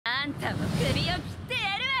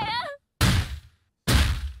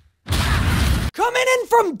Coming in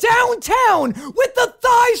from downtown with the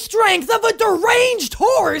thigh strength of a deranged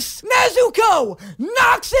horse, Nezuko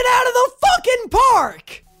knocks it out of the fucking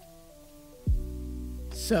park!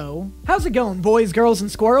 So, how's it going, boys, girls, and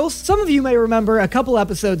squirrels? Some of you may remember a couple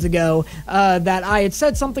episodes ago that I had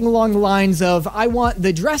said something along the lines of, I want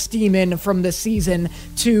the dress demon from this season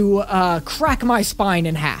to crack my spine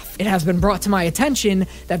in half. It has been brought to my attention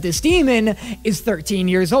that this demon is 13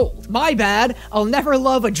 years old. My bad, I'll never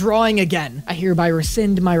love a drawing again. I hereby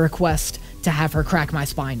rescind my request to have her crack my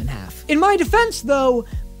spine in half. In my defense, though,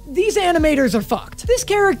 these animators are fucked. This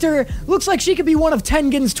character looks like she could be one of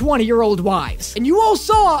Tengen's 20-year-old wives. And you all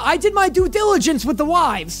saw I did my due diligence with the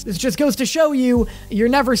wives. This just goes to show you, you're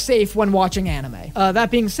never safe when watching anime.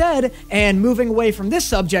 That being said, and moving away from this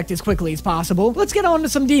subject as quickly as possible, let's get on to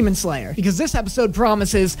some Demon Slayer, because this episode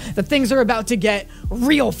promises that things are about to get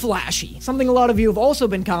real flashy. Something a lot of you have also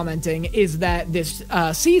been commenting is that this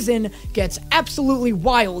season gets absolutely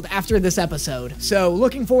wild after this episode. So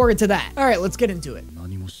looking forward to that. All right, let's get into it.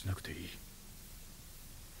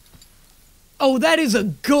 Oh, that is a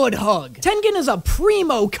good hug. Tengen is a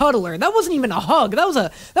primo cuddler. That wasn't even a hug. That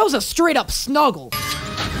was a straight up snuggle.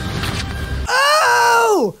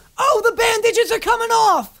 Oh! Oh, the bandages are coming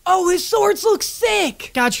off. Oh, his swords look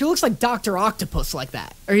sick. God, she looks like Dr. Octopus like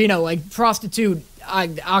that. Or, you know, like prostitute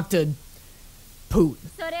Octa Poot.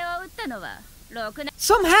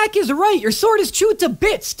 Some hack is right. Your sword is chewed to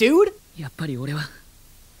bits, dude.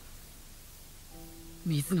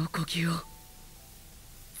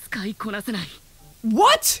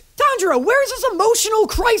 What? Tanjiro, where's this emotional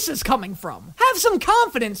crisis coming from? Have some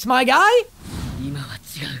confidence, my guy.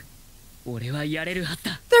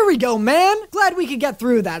 There we go, man. Glad we could get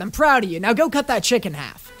through that. I'm proud of you. Now go cut that chick in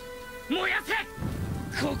half.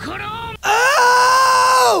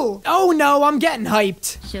 Oh! Oh no, I'm getting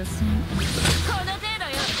hyped.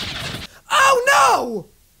 Oh no!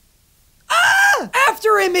 Ah!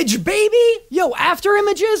 After image, baby! Yo, after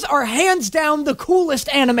images are hands down the coolest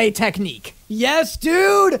anime technique. Yes,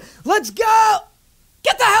 dude! Let's go!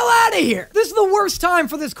 Get the hell out of here! This is the worst time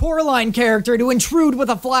for this Coraline character to intrude with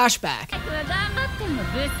a flashback.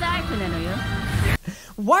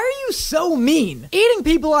 Why are you so mean? Eating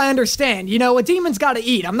people I understand. You know, a demon's gotta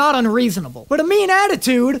eat. I'm not unreasonable. But a mean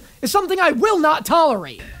attitude is something I will not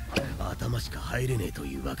tolerate.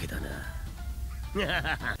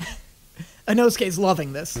 Inosuke's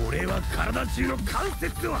loving this.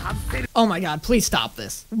 Oh my god, please stop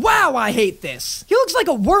this. Wow, I hate this. He looks like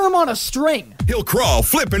a worm on a string. He'll crawl,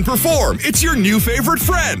 flip, and perform. It's your new favorite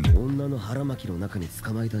friend. Does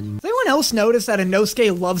anyone else notice that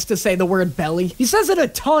Inosuke loves to say the word belly? He says it a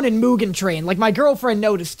ton in Mugen Train, like my girlfriend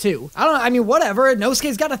noticed too. I mean, whatever.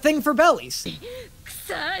 Inosuke's got a thing for bellies.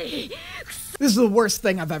 This is the worst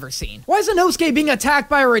thing I've ever seen. Why is Inosuke being attacked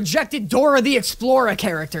by a rejected Dora the Explorer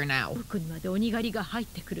character now? Can we get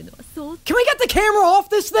the camera off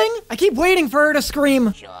this thing? I keep waiting for her to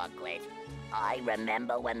scream. Chocolate. I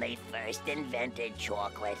remember when they first invented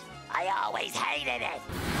chocolate. I always hated it.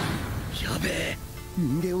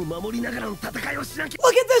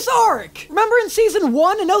 Look at this arc! Remember in season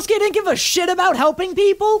 1, Inosuke didn't give a shit about helping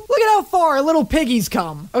people? Look at how far little piggies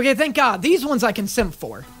come. Okay, thank God. These ones I can simp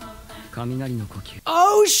for.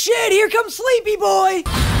 Oh shit, here comes Sleepy Boy!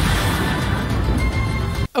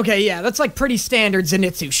 Okay, yeah, that's like pretty standard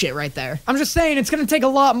Zenitsu shit right there. I'm just saying it's gonna take a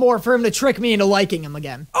lot more for him to trick me into liking him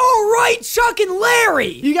again. Alright, Chuck and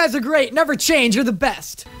Larry! You guys are great, never change, you're the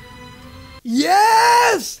best.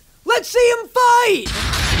 Yes! Let's see him fight!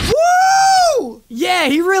 Woo! Yeah,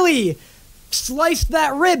 he really sliced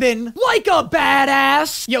that ribbon like a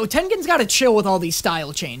badass. Yo, Tengen's gotta chill with all these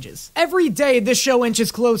style changes. Every day, this show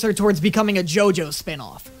inches closer towards becoming a JoJo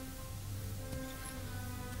spinoff.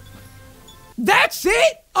 That's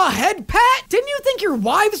it? A head pat? Didn't you think your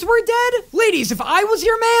wives were dead? Ladies, if I was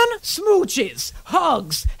your man, smooches,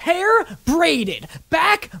 hugs, hair braided,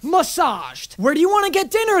 back massaged. Where do you want to get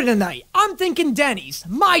dinner tonight? I'm thinking Denny's.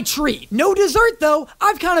 My treat. No dessert though.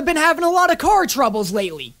 I've kind of been having a lot of car troubles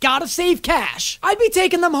lately. Gotta save cash. I'd be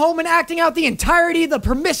taking them home and acting out the entirety of the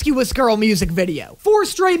Promiscuous Girl music video. 4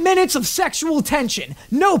 straight minutes of sexual tension.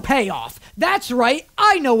 No payoff. That's right.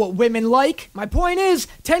 I know what women like. My point is,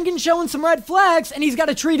 Tengen's showing some red flags and he's got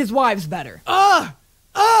to treat his wives better.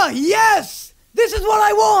 Yes! This is what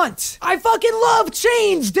I want! I fucking love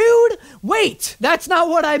chains, dude! Wait, that's not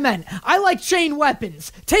what I meant. I like chain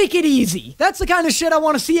weapons. Take it easy. That's the kind of shit I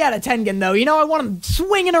want to see out of Tengen, though. You know, I want him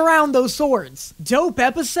swinging around those swords. Dope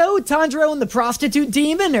episode, Tanjiro and the prostitute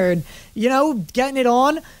demon, or, you know, getting it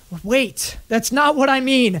on. Wait, that's not what I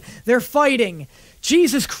mean. They're fighting.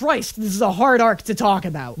 Jesus Christ, this is a hard arc to talk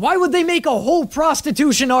about. Why would they make a whole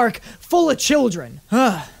prostitution arc full of children?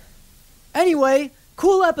 Anyway,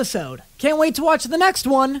 cool episode. Can't wait to watch the next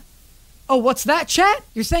one. Oh, what's that, chat?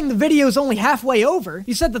 You're saying the video's only halfway over?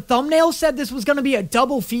 You said the thumbnail said this was gonna be a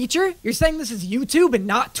double feature? You're saying this is YouTube and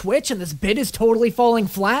not Twitch and this bit is totally falling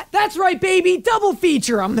flat? That's right, baby, double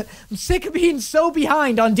feature! I'm sick of being so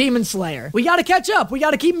behind on Demon Slayer. We gotta catch up, we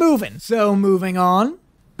gotta keep moving. So, moving on.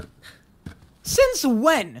 Since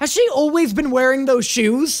when? Has she always been wearing those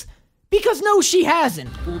shoes? Because no, she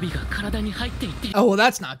hasn't. Oh, well,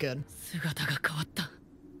 that's not good.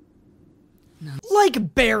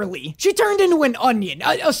 Like, barely. She turned into an onion,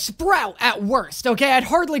 a sprout at worst, okay? I'd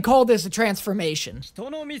hardly call this a transformation.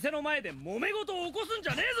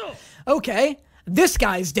 Okay, this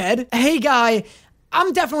guy's dead. Hey, guy,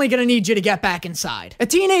 I'm definitely gonna need you to get back inside. A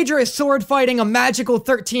teenager is sword fighting a magical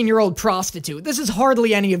 13-year-old prostitute. This is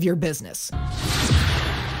hardly any of your business.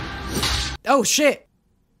 Oh, shit.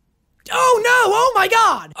 Oh, no! Oh, my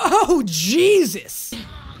God! Oh, Jesus!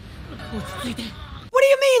 What do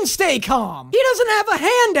you mean, stay calm? He doesn't have a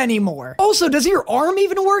hand anymore. Also, does your arm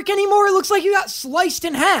even work anymore? It looks like you got sliced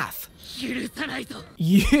in half.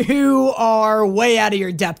 You are way out of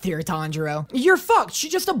your depth here, Tanjiro. You're fucked. She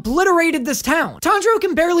just obliterated this town. Tanjiro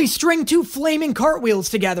can barely string 2 flaming cartwheels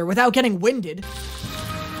together without getting winded.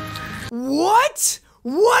 What?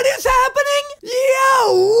 What is happening?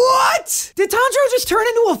 Yo, what? Did Tanjiro just turn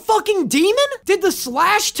into a fucking demon? Did the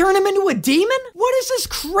slash turn him into a demon? What is this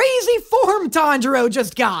crazy form Tanjiro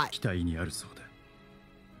just got?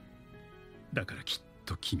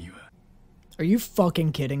 Are you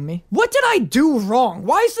fucking kidding me? What did I do wrong?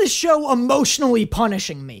 Why is this show emotionally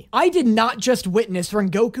punishing me? I did not just witness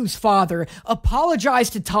Rengoku's father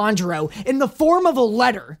apologize to Tanjiro in the form of a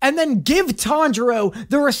letter, and then give Tanjiro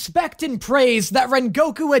the respect and praise that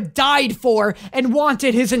Rengoku had died for and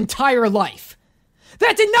wanted his entire life.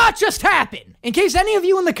 That did not just happen! In case any of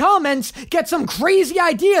you in the comments get some crazy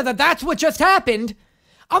idea that that's what just happened,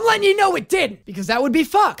 I'm letting you know it didn't, because that would be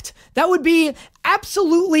fucked. That would be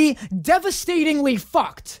absolutely devastatingly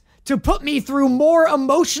fucked to put me through more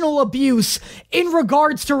emotional abuse in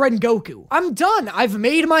regards to Rengoku. I'm done. I've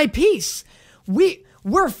made my peace.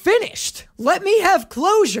 We're finished. Let me have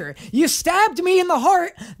closure. You stabbed me in the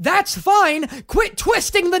heart. That's fine. Quit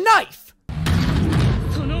twisting the knife.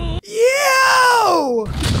 Yo!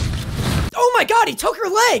 Oh my God, he took her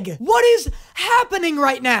leg! What is happening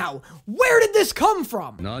right now? Where did this come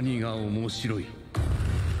from?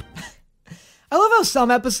 I love how some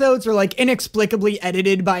episodes are like inexplicably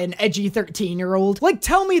edited by an edgy 13-year-old. Like,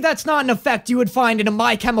 tell me that's not an effect you would find in a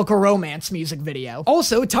My Chemical Romance music video.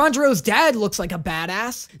 Also, Tanjiro's dad looks like a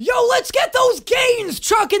badass. Yo, let's get those gains,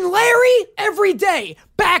 Chuck and Larry! Every day.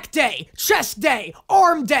 Back day, chest day,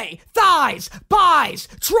 arm day, thighs, buys,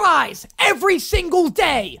 tries, every single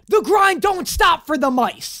day. The grind don't stop for the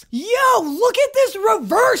mice. Yo, look at this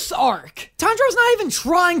reverse arc. Tanjiro's not even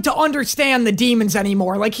trying to understand the demons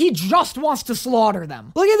anymore. Like, he just wants to slaughter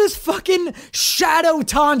them. Look at this fucking Shadow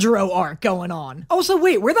Tanjiro arc going on. Also,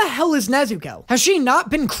 wait, where the hell is Nezuko? Has she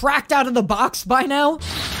not been cracked out of the box by now?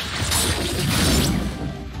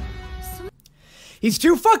 He's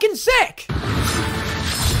too fucking sick.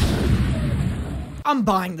 I'm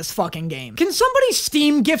buying this fucking game. Can somebody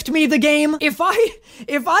Steam gift me the game? If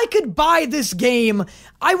I could buy this game,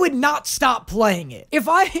 I would not stop playing it. If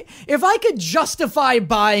I could justify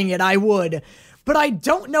buying it, I would. But I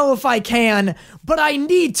don't know if I can, but I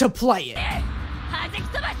need to play it.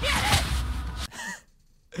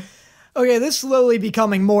 Okay, this is slowly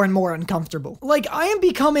becoming more and more uncomfortable. Like, I am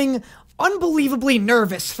becoming unbelievably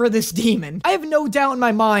nervous for this demon. I have no doubt in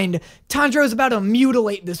my mind Tanjiro's about to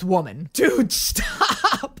mutilate this woman. Dude,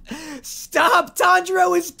 stop! Stop!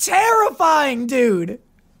 Tanjiro is terrifying, dude!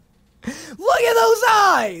 Look at those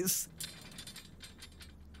eyes!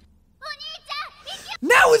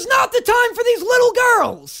 Now is not the time for these little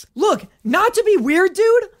girls! Look, not to be weird,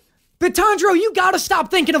 dude, but Tanjiro, you gotta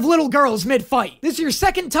stop thinking of little girls mid-fight. This is your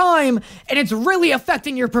second time, and it's really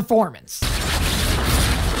affecting your performance.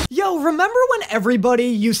 Yo, remember when everybody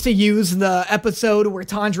used to use the episode where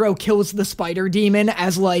Tanjiro kills the spider demon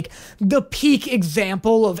as, like, the peak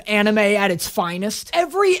example of anime at its finest?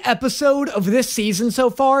 Every episode of this season so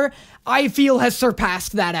far, I feel, has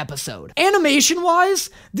surpassed that episode. Animation-wise,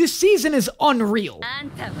 this season is unreal.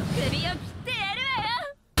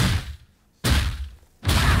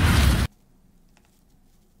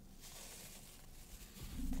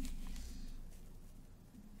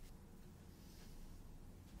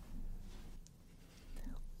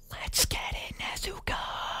 Let's get in, Nezuko.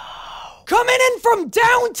 Come Coming in from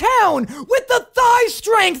downtown with the thigh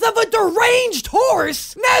strength of a deranged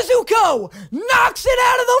horse, Nezuko knocks it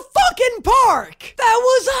out of the fucking park. That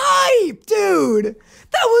was hype, dude.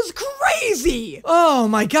 That was crazy! Oh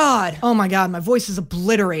my god. Oh my god, my voice is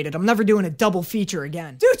obliterated. I'm never doing a double feature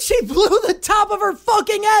again. Dude, she blew the top of her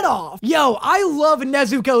fucking head off! Yo, I love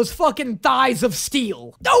Nezuko's fucking thighs of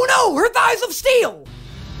steel. Oh no, her thighs of steel!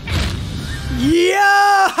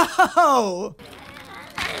 Yo!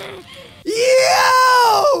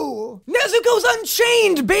 Yo! Nezuko's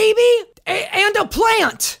unchained, baby! And a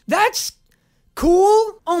plant! That's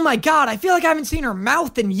cool. Oh my god, I feel like I haven't seen her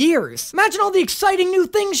mouth in years. Imagine all the exciting new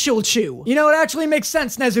things she'll chew. You know, it actually makes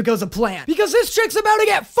sense Nezuko's a plant, because this chick's about to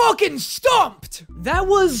get fucking stumped! That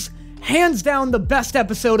was hands down the best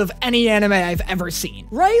episode of any anime I've ever seen.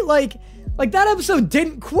 Right? Like that episode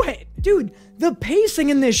didn't quit. Dude, the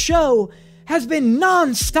pacing in this show has been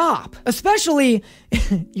non-stop. Especially,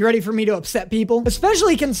 you ready for me to upset people?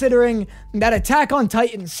 Especially considering that Attack on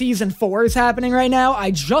Titan Season 4 is happening right now.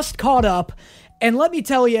 I just caught up, and let me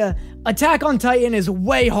tell you, Attack on Titan is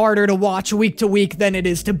way harder to watch week to week than it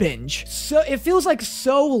is to binge. So it feels like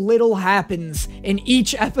so little happens in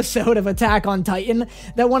each episode of Attack on Titan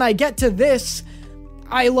that when I get to this,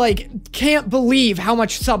 I can't believe how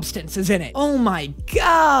much substance is in it. Oh my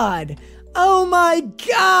god. Oh my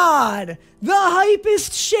god! The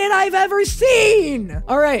hypest shit I've ever seen!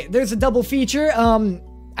 Alright, there's a double feature.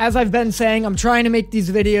 As I've been saying, I'm trying to make these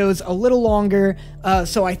videos a little longer,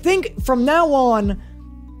 so I think from now on,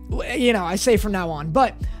 you know, I say from now on,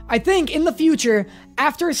 but I think in the future,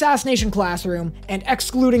 after Assassination Classroom, and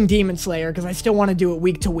excluding Demon Slayer, because I still want to do it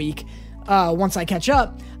week to week, once I catch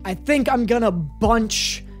up, I think I'm gonna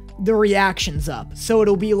bunch the reactions up. So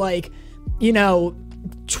it'll be like, you know,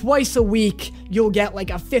 twice a week, you'll get like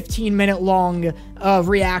a 15-minute long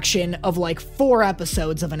reaction of like 4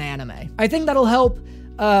 episodes of an anime. I think that'll help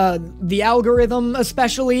the algorithm,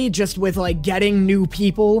 especially just with like getting new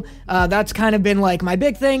people. That's kind of been like my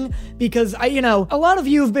big thing, because you know, a lot of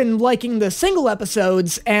you have been liking the single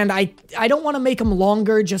episodes, and I don't want to make them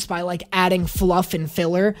longer just by like adding fluff and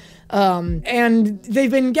filler. And they've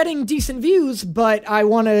been getting decent views, but I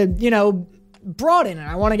want to, you know, broaden and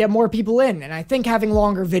I want to get more people in, and I think having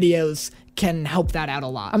longer videos can help that out a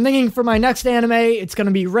lot. I'm thinking for my next anime, it's going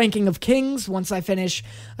to be Ranking of Kings. Once I finish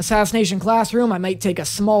Assassination Classroom, I might take a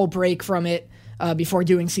small break from it before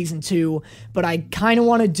doing season 2, but I kind of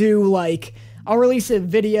want to do like, I'll release a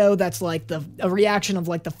video that's like a reaction of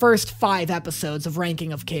like the first 5 episodes of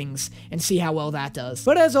Ranking of Kings and see how well that does.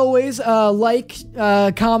 But as always,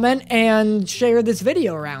 comment, and share this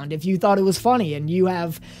video around if you thought it was funny and you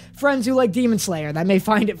have friends who like Demon Slayer that may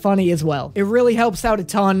find it funny as well. It really helps out a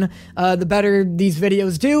ton. The better these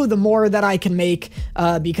videos do, the more that I can make,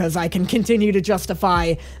 because I can continue to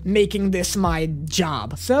justify making this my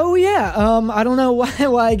job. So yeah, I don't know why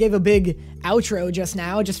I gave a big outro just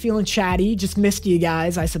now, just feeling chatty, just missed you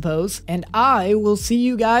guys, I suppose. And I will see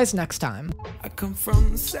you guys next time. I come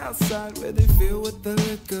from the south side where they fill with the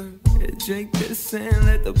liquor. Drink this and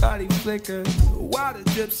let the body flicker. Water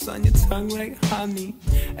drips on your tongue like honey.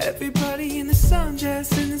 Everybody in the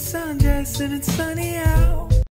sundress, and it's sunny out.